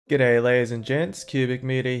G'day ladies and gents, Cubic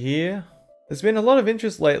Meter here. There's been a lot of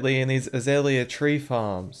interest lately in these Azalea tree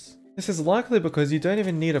farms. This is likely because you don't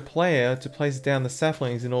even need a player to place down the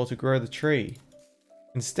saplings in order to grow the tree.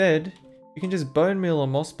 Instead, you can just bone meal a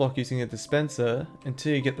moss block using a dispenser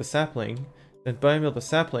until you get the sapling, then bone meal the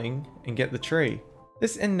sapling and get the tree.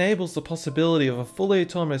 This enables the possibility of a fully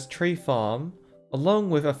autonomous tree farm along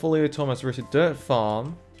with a fully autonomous rooted dirt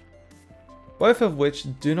farm, both of which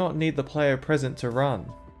do not need the player present to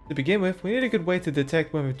run. To begin with, we need a good way to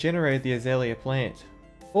detect when we've generated the Azalea plant.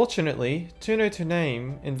 Fortunately, Too No To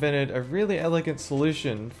Name invented a really elegant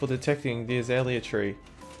solution for detecting the Azalea tree.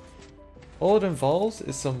 All it involves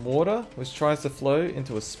is some water which tries to flow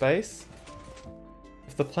into a space.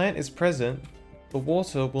 If the plant is present, the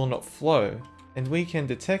water will not flow, and we can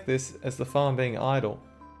detect this as the farm being idle.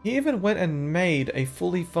 He even went and made a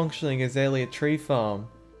fully functioning Azalea tree farm.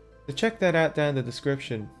 So check that out down in the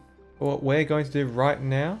description. But what we're going to do right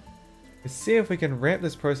now is see if we can ramp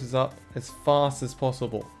this process up as fast as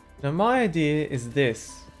possible. Now my idea is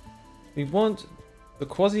this. We want the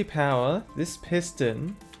quasi power this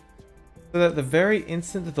piston so that the very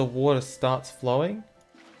instant that the water starts flowing,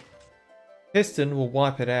 piston will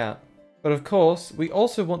wipe it out. But of course, we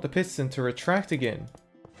also want the piston to retract again,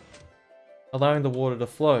 allowing the water to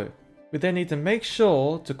flow. We then need to make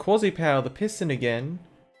sure to quasi power the piston again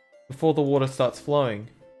before the water starts flowing.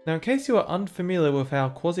 Now in case you are unfamiliar with how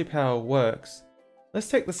quasi-power works, let's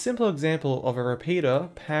take the simple example of a repeater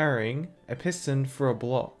powering a piston through a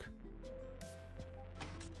block.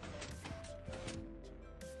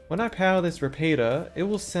 When I power this repeater, it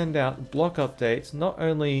will send out block updates not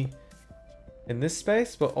only in this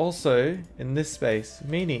space but also in this space,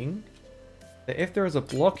 meaning that if there is a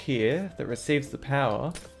block here that receives the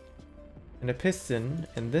power and a piston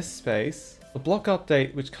in this space, the block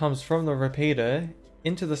update which comes from the repeater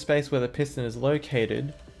into the space where the piston is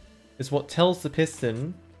located is what tells the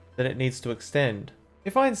piston that it needs to extend.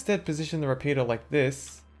 If I instead position the repeater like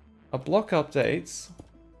this, a block updates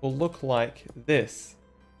will look like this.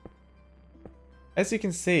 As you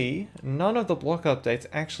can see, none of the block updates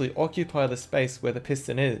actually occupy the space where the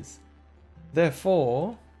piston is.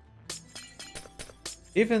 Therefore,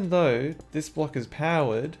 even though this block is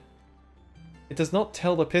powered, it does not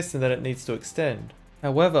tell the piston that it needs to extend.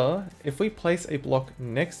 However, if we place a block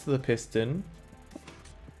next to the piston,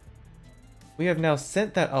 we have now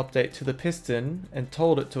sent that update to the piston and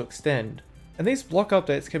told it to extend. And these block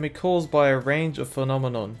updates can be caused by a range of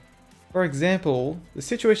phenomenon. For example, the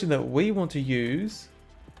situation that we want to use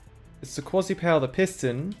is to quasi-power the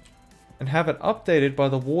piston and have it updated by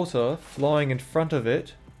the water flowing in front of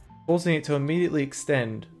it, causing it to immediately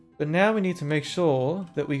extend. But now we need to make sure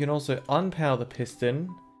that we can also unpower the piston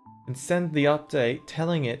and send the update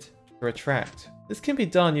telling it to retract. This can be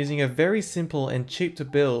done using a very simple and cheap to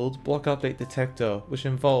build block update detector, which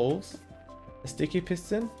involves a sticky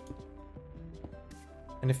piston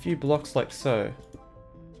and a few blocks like so.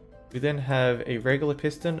 We then have a regular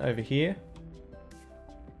piston over here,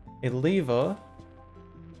 a lever,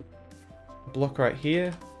 a block right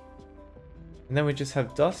here, and then we just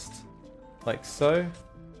have dust like so,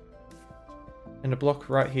 and a block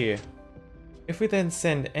right here. If we then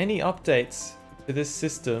send any updates to this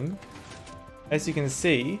system, as you can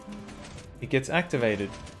see, it gets activated.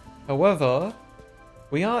 However,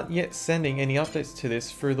 we aren't yet sending any updates to this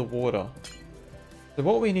through the water. So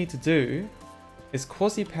what we need to do is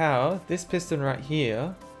quasi-power this piston right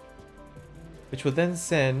here, which will then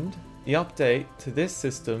send the update to this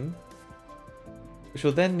system, which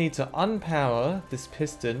will then need to unpower this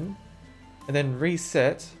piston and then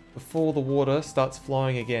reset before the water starts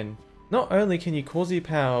flowing again. Not only can you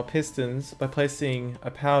quasi-power pistons by placing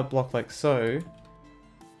a powered block like so,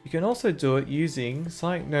 you can also do it using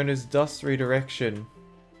something known as dust redirection.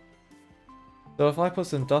 So if I put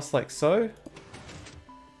some dust like so,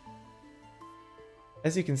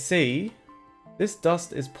 as you can see, this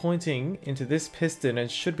dust is pointing into this piston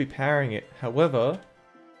and should be powering it. However,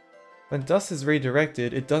 when dust is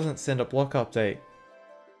redirected, it doesn't send a block update,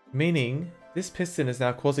 meaning this piston is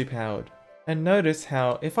now quasi-powered. And notice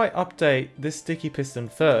how if I update this sticky piston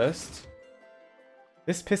first,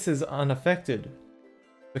 this piston is unaffected.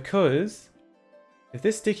 Because if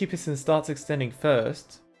this sticky piston starts extending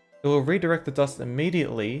first, it will redirect the dust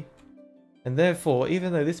immediately, and therefore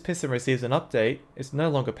even though this piston receives an update, it's no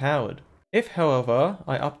longer powered. If however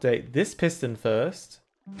I update this piston first,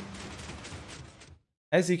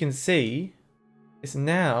 as you can see, it's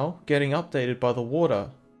now getting updated by the water.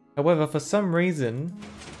 However, for some reason,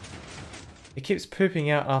 it keeps pooping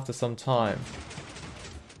out after some time.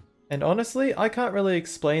 And honestly, I can't really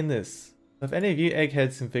explain this. If any of you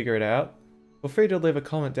eggheads can figure it out, feel free to leave a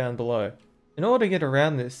comment down below. In order to get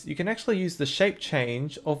around this, you can actually use the shape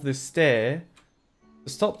change of this stair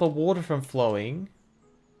to stop the water from flowing,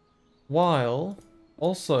 while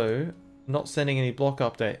also not sending any block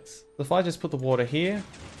updates. So if I just put the water here,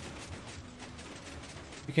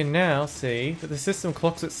 you can now see that the system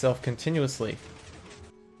clocks itself continuously.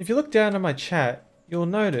 If you look down at my chat, you'll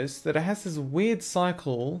notice that it has this weird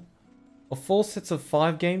cycle of 4 sets of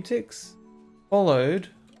 5 game ticks, followed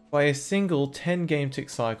by a single 10 game tick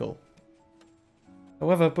cycle.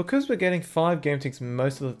 However, because we're getting 5 game ticks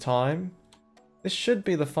most of the time, this should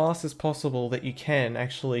be the fastest possible that you can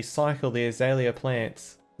actually cycle the Azalea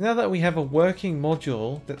plants. Now that we have a working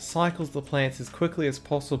module that cycles the plants as quickly as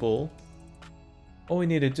possible, all we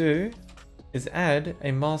need to do is add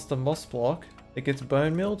a master moss block that gets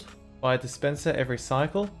bone milled by a dispenser every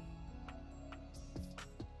cycle,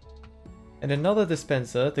 and another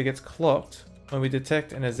dispenser that gets clocked when we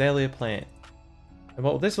detect an Azalea plant. And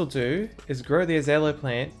what this will do is grow the Azalea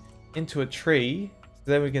plant into a tree,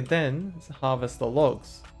 so that we can then harvest the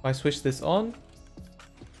logs. If I switch this on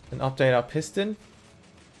and update our piston,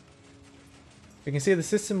 we can see the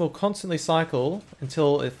system will constantly cycle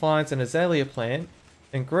until it finds an Azalea plant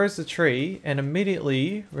and grows the tree and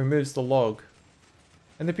immediately removes the log.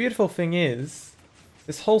 And the beautiful thing is,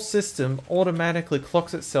 this whole system automatically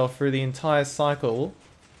clocks itself through the entire cycle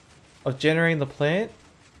of generating the plant,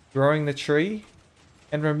 growing the tree,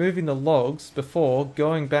 and removing the logs before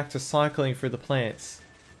going back to cycling through the plants.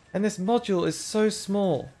 And this module is so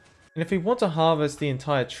small. And if we want to harvest the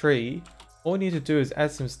entire tree, all we need to do is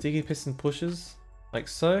add some sticky piston pushes, like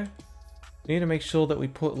so. We need to make sure that we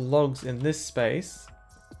put logs in this space,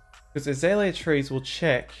 because Azalea trees will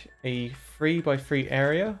check a 3x3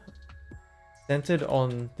 area centered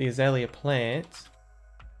on the Azalea plant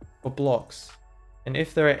for blocks. And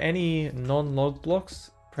if there are any non-log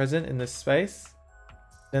blocks present in this space,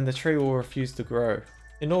 then the tree will refuse to grow.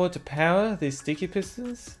 In order to power these sticky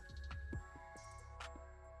pistons,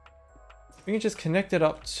 we can just connect it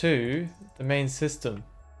up to the main system.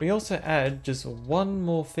 We also add just one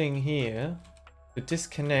more thing here to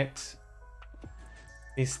disconnect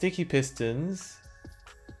these sticky pistons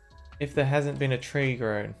if there hasn't been a tree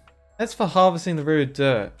grown. As for harvesting the rooted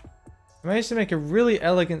dirt, I managed to make a really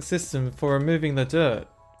elegant system for removing the dirt.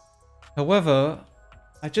 However,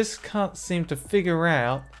 I just can't seem to figure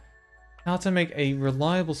out how to make a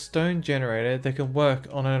reliable stone generator that can work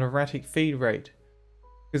on an erratic feed rate.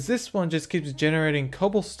 Because this one just keeps generating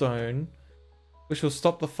cobblestone, which will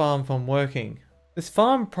stop the farm from working. This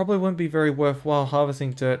farm probably wouldn't be very worthwhile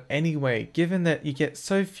harvesting dirt anyway, given that you get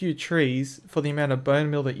so few trees for the amount of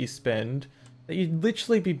bone meal that you spend, that you'd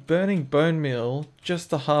literally be burning bone meal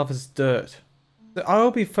just to harvest dirt. So I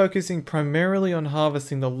will be focusing primarily on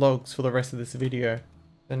harvesting the logs for the rest of this video.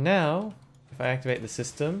 So now, if I activate the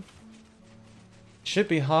system, it should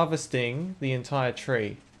be harvesting the entire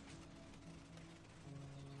tree.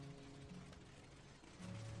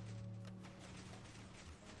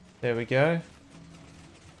 There we go.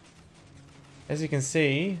 As you can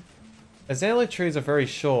see, Azalea trees are very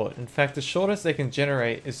short. In fact, the shortest they can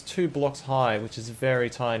generate is 2 blocks high, which is very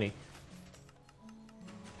tiny.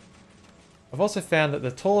 I've also found that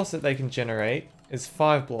the tallest that they can generate is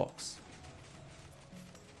 5 blocks.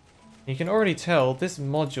 You can already tell this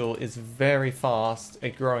module is very fast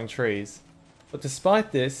at growing trees. But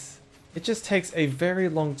despite this, it just takes a very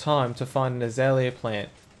long time to find an Azalea plant.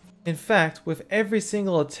 In fact, with every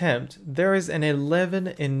single attempt, there is an 11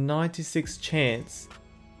 in 96 chance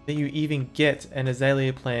that you even get an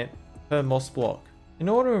Azalea plant per moss block. In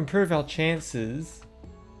order to improve our chances,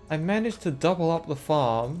 I managed to double up the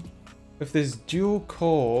farm with this dual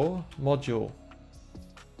core module.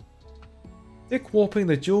 Thick warping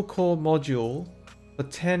the dual core module for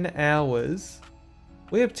 10 hours,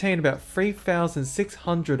 we obtained about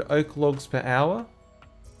 3,600 oak logs per hour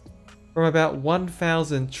from about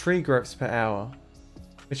 1,000 tree growths per hour,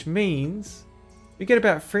 which means we get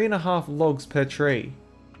about 3.5 logs per tree.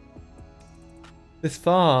 This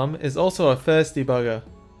farm is also a thirst debugger,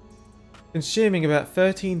 consuming about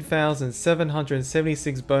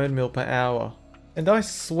 13,776 bone meal per hour. And I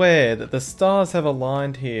swear that the stars have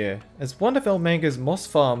aligned here, as one of Elmanga's moss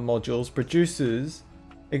farm modules produces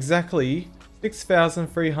exactly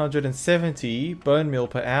 6,370 bone meal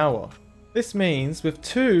per hour. This means with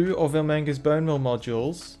 2 of Elmanga's bone meal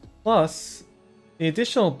modules, plus the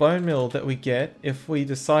additional bone meal that we get if we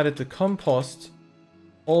decided to compost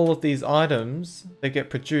all of these items that get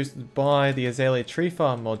produced by the Azalea tree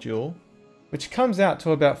farm module, which comes out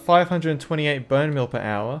to about 528 bone meal per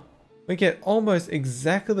hour, we get almost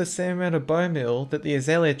exactly the same amount of bone meal that the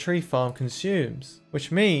Azalea tree farm consumes,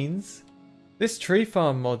 which means This tree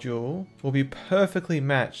farm module will be perfectly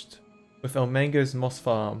matched with El Mango's moss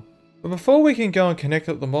farm. But before we can go and connect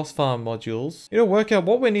up the moss farm modules, we need to work out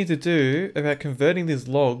what we need to do about converting these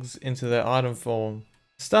logs into their item form.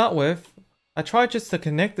 To start with, I tried just to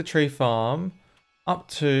connect the tree farm up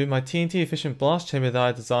to my TNT efficient blast chamber that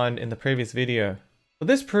I designed in the previous video. But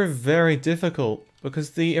this proved very difficult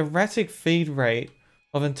because the erratic feed rate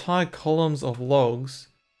of entire columns of logs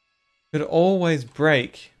could always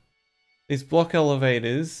break these block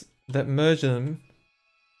elevators that merge them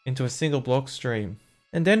into a single block stream.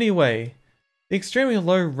 And anyway, the extremely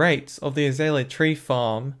low rates of the Azalea tree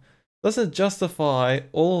farm doesn't justify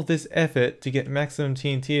all of this effort to get maximum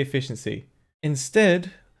TNT efficiency.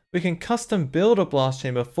 Instead, we can custom build a blast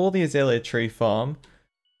chamber for the Azalea tree farm,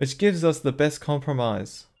 which gives us the best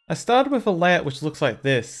compromise. I started with a layout which looks like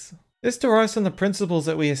this. This derives from the principles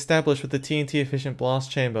that we established with the TNT efficient blast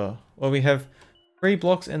chamber, where we have 3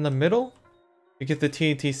 blocks in the middle. We give the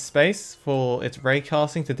TNT space for its ray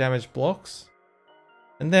casting to damage blocks.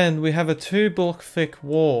 And then we have a 2 block thick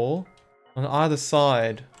wall on either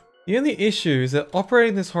side. The only issue is that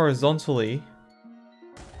operating this horizontally,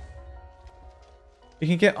 you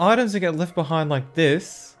can get items that get left behind like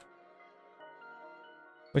this,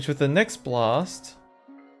 which with the next blast,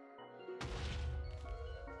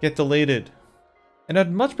 get deleted. And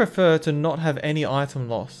I'd much prefer to not have any item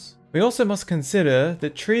loss. We also must consider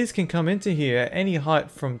that trees can come into here at any height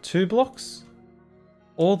from 2 blocks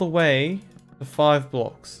all the way to 5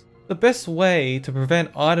 blocks. The best way to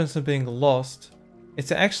prevent items from being lost is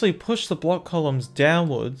to actually push the block columns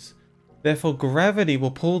downwards, therefore gravity will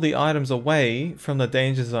pull the items away from the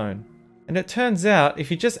danger zone. And it turns out if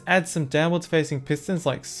you just add some downwards facing pistons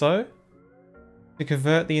like so, to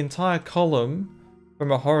convert the entire column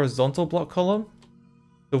from a horizontal block column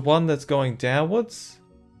to one that's going downwards,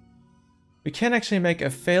 we can actually make a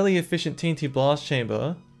fairly efficient TNT blast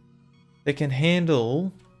chamber that can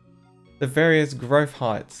handle the various growth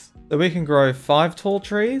heights. So we can grow 5 tall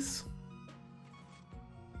trees,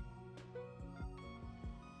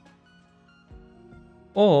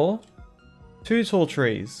 or 2 tall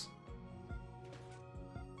trees.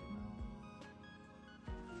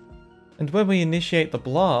 And when we initiate the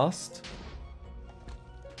blast,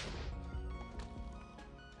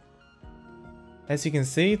 as you can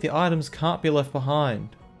see, the items can't be left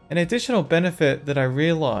behind. An additional benefit that I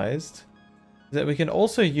realized is that we can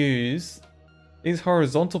also use these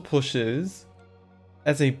horizontal pushes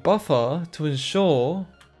as a buffer to ensure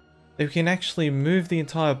that we can actually move the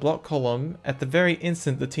entire block column at the very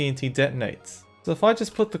instant the TNT detonates. So if I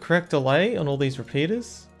just put the correct delay on all these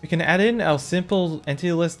repeaters, we can add in our simple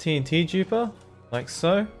entity-less TNT duper, like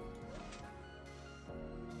so,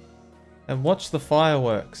 and watch the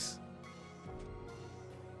fireworks.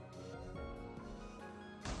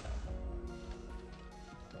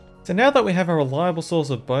 So now that we have a reliable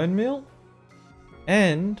source of bone meal,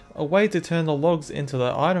 and a way to turn the logs into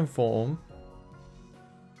their item form,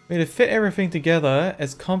 we need to fit everything together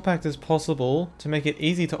as compact as possible to make it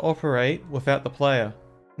easy to operate without the player.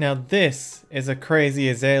 Now this is a crazy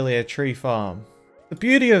Azalea tree farm. The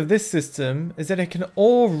beauty of this system is that it can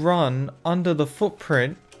all run under the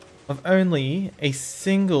footprint of only a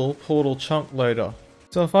single portal chunk loader.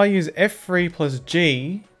 So if I use F3 plus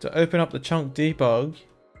G to open up the chunk debug,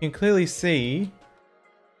 you can clearly see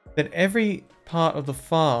that every part of the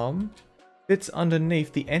farm fits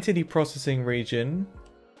underneath the entity processing region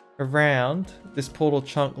around this portal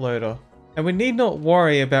chunk loader. And we need not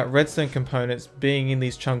worry about redstone components being in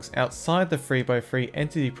these chunks outside the 3x3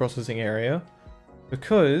 entity processing area,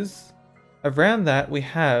 because around that we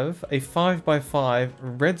have a 5x5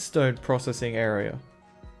 redstone processing area.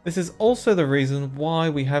 This is also the reason why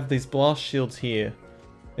we have these blast shields here,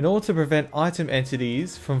 in order to prevent item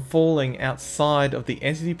entities from falling outside of the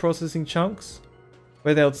entity processing chunks,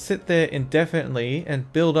 where they'll sit there indefinitely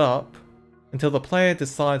and build up until the player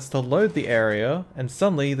decides to load the area and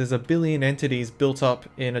suddenly there's a billion entities built up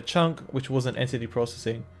in a chunk which wasn't entity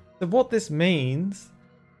processing. So what this means is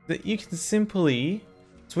that you can simply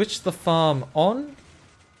switch the farm on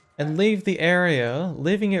and leave the area,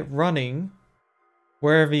 leaving it running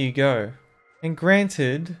wherever you go. And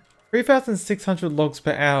granted, 3,600 logs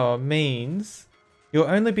per hour means you'll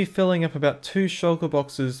only be filling up about 2 shulker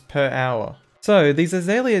boxes per hour. So these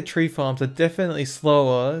Azalea tree farms are definitely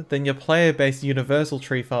slower than your player-based universal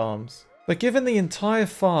tree farms. But given the entire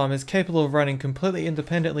farm is capable of running completely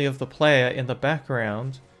independently of the player in the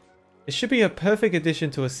background, it should be a perfect addition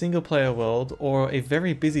to a single player world or a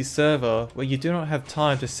very busy server where you do not have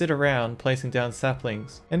time to sit around placing down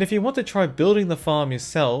saplings. And if you want to try building the farm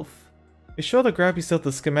yourself, be sure to grab yourself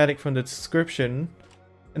the schematic from the description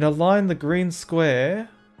and align the green square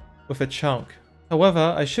with a chunk.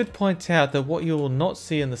 However, I should point out that what you will not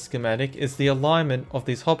see in the schematic is the alignment of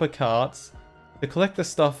these hopper carts to collect the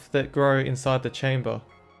stuff that grow inside the chamber.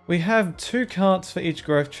 We have 2 carts for each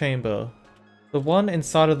growth chamber. The one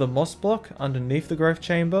inside of the moss block underneath the growth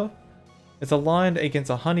chamber is aligned against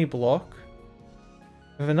a honey block,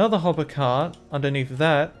 with another hopper cart underneath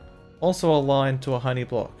that also aligned to a honey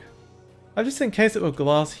block. I just encased it with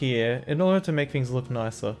glass here in order to make things look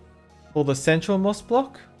nicer. For the central moss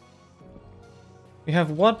block, we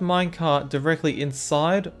have one minecart directly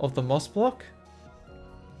inside of the moss block,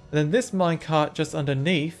 and then this minecart just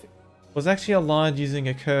underneath was actually aligned using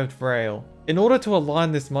a curved rail. In order to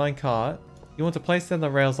align this minecart, you want to place down the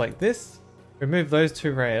rails like this, remove those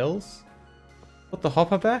 2 rails, put the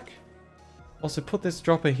hopper back, also put this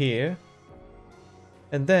dropper here,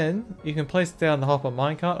 and then you can place down the hopper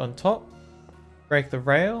minecart on top, break the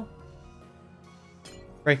rail,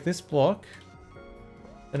 break this block,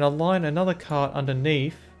 then align another cart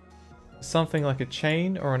underneath, something like a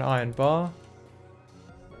chain or an iron bar,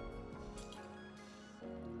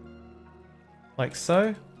 like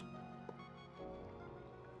so.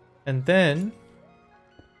 And then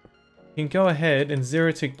you can go ahead and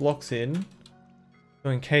 0-tick blocks in to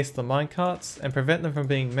encase the minecarts and prevent them from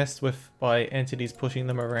being messed with by entities pushing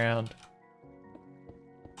them around.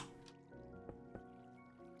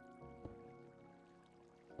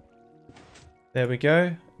 There we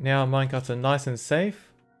go. Now our minecarts are nice and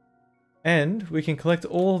safe. And we can collect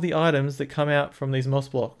all the items that come out from these moss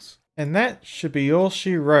blocks. And that should be all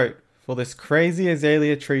she wrote for this crazy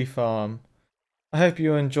azalea tree farm. I hope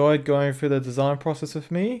you enjoyed going through the design process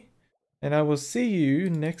with me, and I will see you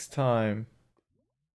next time.